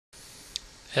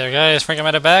Hey there guys,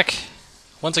 Frankomatic back.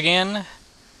 Once again,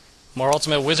 more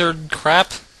Ultimate Wizard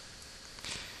crap.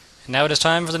 And now it is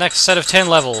time for the next set of 10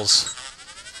 levels.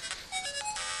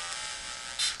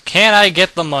 Can I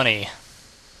get the money,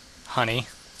 honey?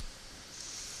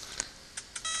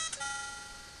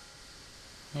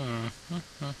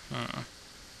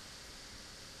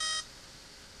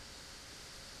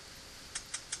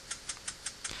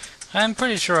 I'm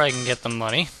pretty sure I can get the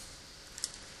money.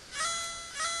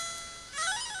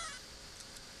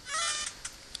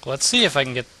 Let's see if I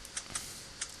can get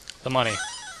the money.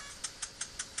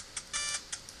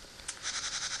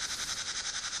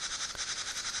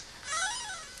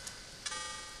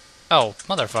 Oh,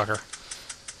 motherfucker.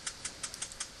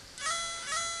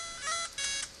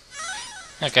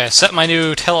 Okay, set my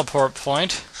new teleport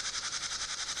point.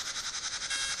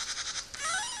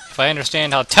 If I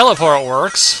understand how teleport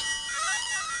works...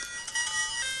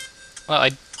 Well,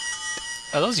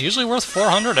 are those usually worth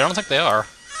 400? I don't think they are.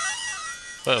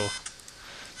 Whoa.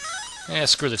 Yeah,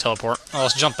 screw the teleport. Oh,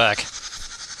 let's jump back.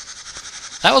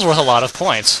 That was worth a lot of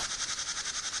points.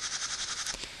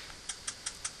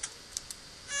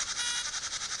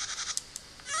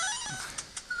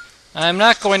 I'm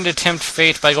not going to tempt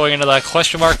fate by going into that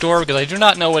question mark door because I do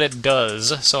not know what it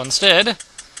does. So instead,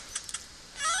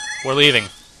 we're leaving.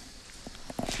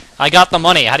 I got the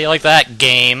money. How do you like that,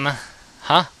 game?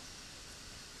 Huh?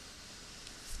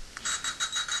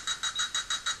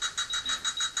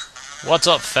 What's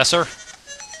up, Fessor?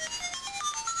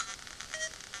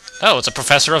 Oh, it's a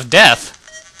Professor of Death.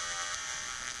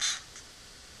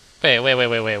 Wait.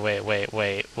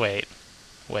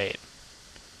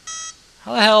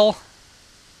 How the hell?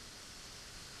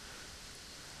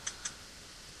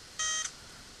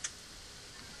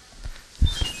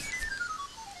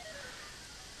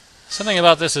 Something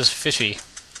about this is fishy.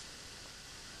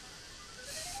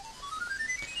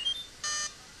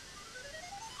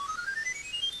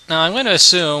 Now, I'm going to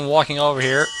assume, walking over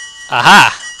here...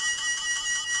 Aha!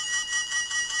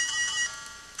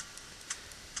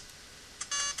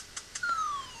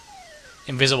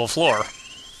 Invisible floor.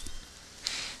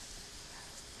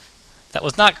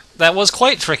 That was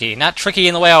quite tricky. Not tricky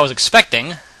in the way I was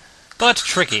expecting, but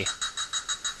tricky.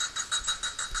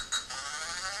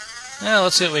 Now,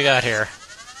 let's see what we got here.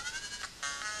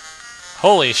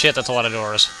 Holy shit, that's a lot of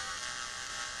doors.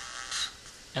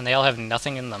 And they all have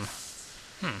nothing in them.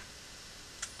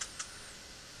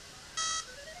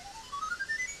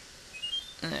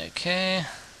 Okay.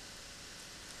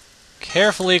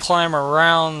 Carefully climb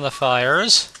around the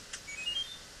fires.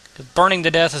 Because burning to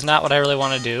death is not what I really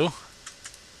want to do.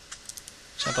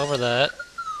 Jump over that.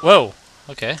 Whoa!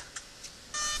 Okay.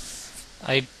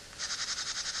 There's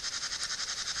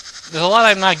a lot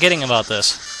I'm not getting about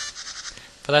this.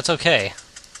 But that's okay.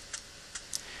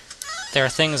 There are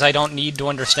things I don't need to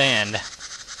understand.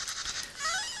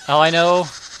 All I know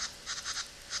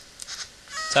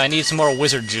is I need some more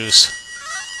wizard juice.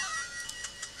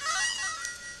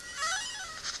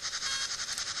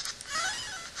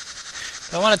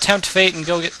 I want to tempt fate and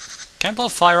go get... Can I blow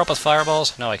fire up with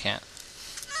fireballs? No, I can't.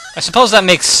 I suppose that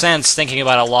makes sense thinking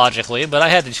about it logically, but I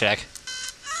had to check.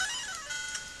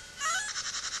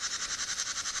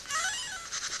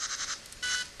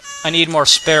 I need more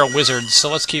spare wizards, so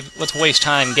let's waste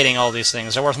time getting all these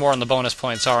things. They're worth more than the bonus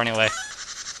points are anyway.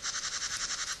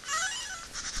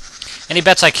 Any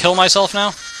bets I kill myself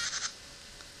now?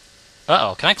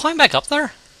 Uh-oh, can I climb back up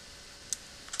there?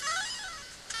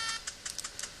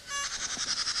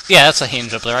 Yeah, that's a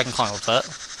hinge up there. I can climb up that, I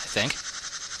think.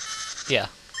 Yeah.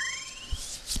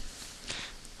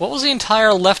 What was the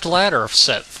entire left ladder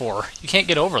set for? You can't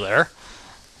get over there.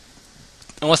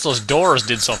 Unless those doors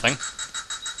did something.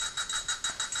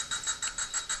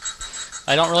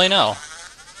 I don't really know.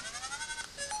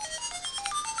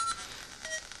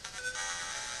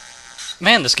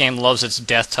 Man, this game loves its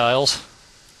death tiles.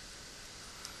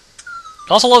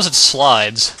 It also loves its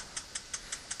slides.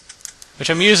 Which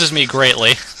amuses me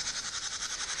greatly.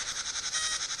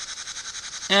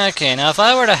 Okay, now if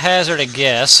I were to hazard a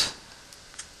guess...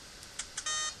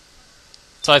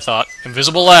 So I thought.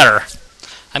 Invisible ladder.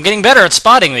 I'm getting better at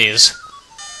spotting these.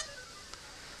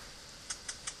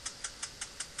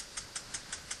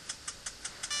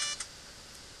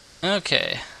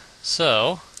 Okay,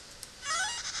 so...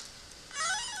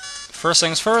 First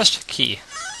things first, key.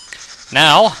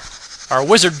 Now, our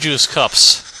wizard juice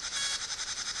cups.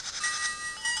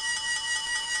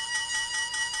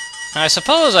 Now, I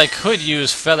suppose I could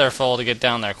use Featherfall to get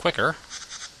down there quicker.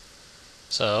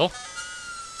 So...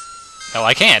 No,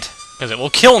 I can't, because it will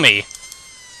kill me!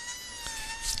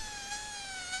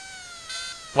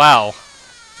 Wow.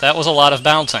 That was a lot of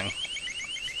bouncing.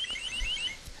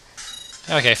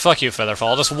 Okay, fuck you,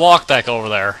 Featherfall. Just walk back over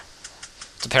there.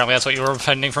 Apparently that's what you were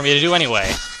intending for me to do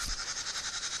anyway.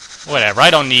 Whatever,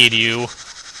 I don't need you.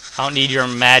 I don't need your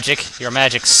magic. Your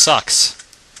magic sucks.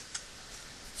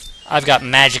 I've got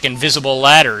magic invisible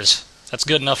ladders. That's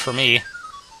good enough for me.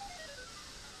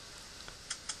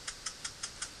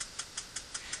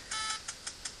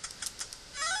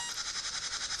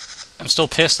 I'm still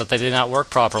pissed that they did not work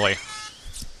properly.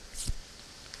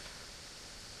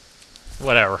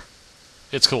 Whatever.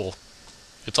 It's cool.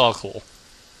 It's all cool.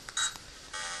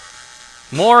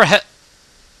 More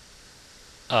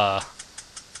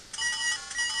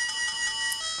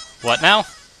what now?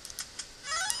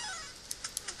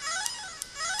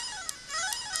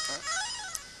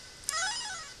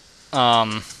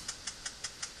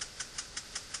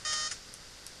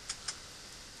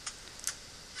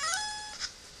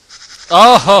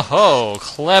 Oh ho ho!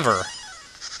 Clever.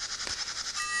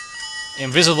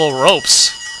 Invisible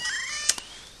ropes.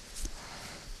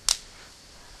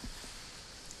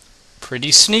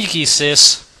 Pretty sneaky,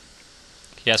 sis.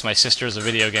 Yes, my sister is a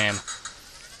video game.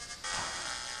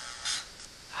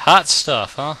 Hot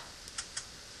stuff, huh?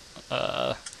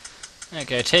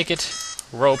 Okay, take it.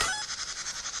 Rope.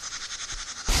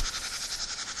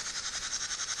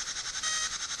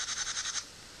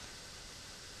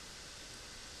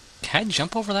 Can I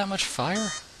jump over that much fire?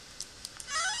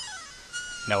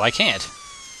 No, I can't.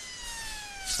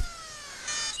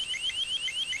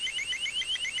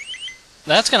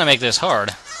 That's gonna make this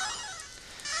hard.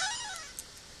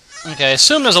 Okay, I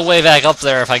assume there's a way back up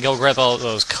there if I go grab all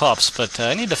those cups, but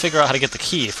I need to figure out how to get the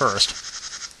key first.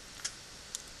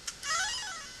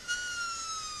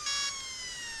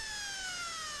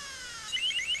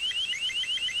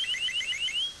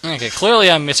 Okay, clearly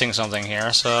I'm missing something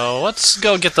here, so let's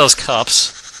go get those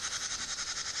cups.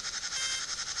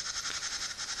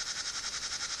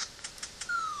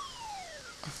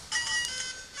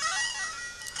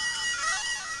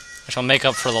 Which will make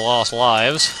up for the lost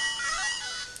lives.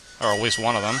 Or at least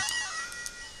one of them.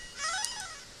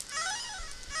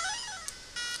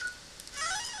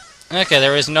 Okay,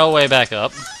 there is no way back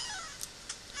up.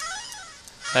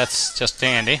 That's just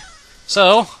dandy.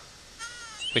 So,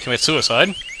 we commit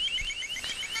suicide.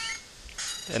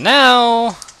 And now,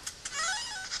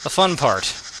 the fun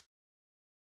part.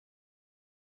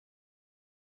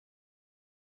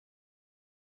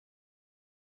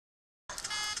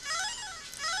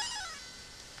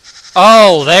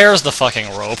 Oh, there's the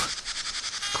fucking rope.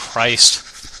 Christ.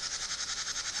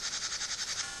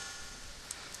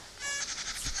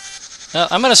 Now,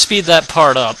 I'm gonna speed that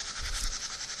part up.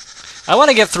 I want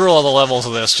to get through all the levels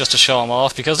of this just to show them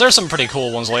off, because there's some pretty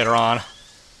cool ones later on.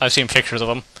 I've seen pictures of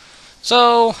them.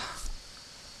 So,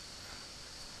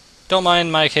 don't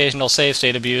mind my occasional save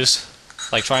state abuse,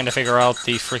 like trying to figure out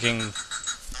the freaking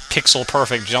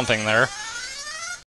pixel-perfect jumping there.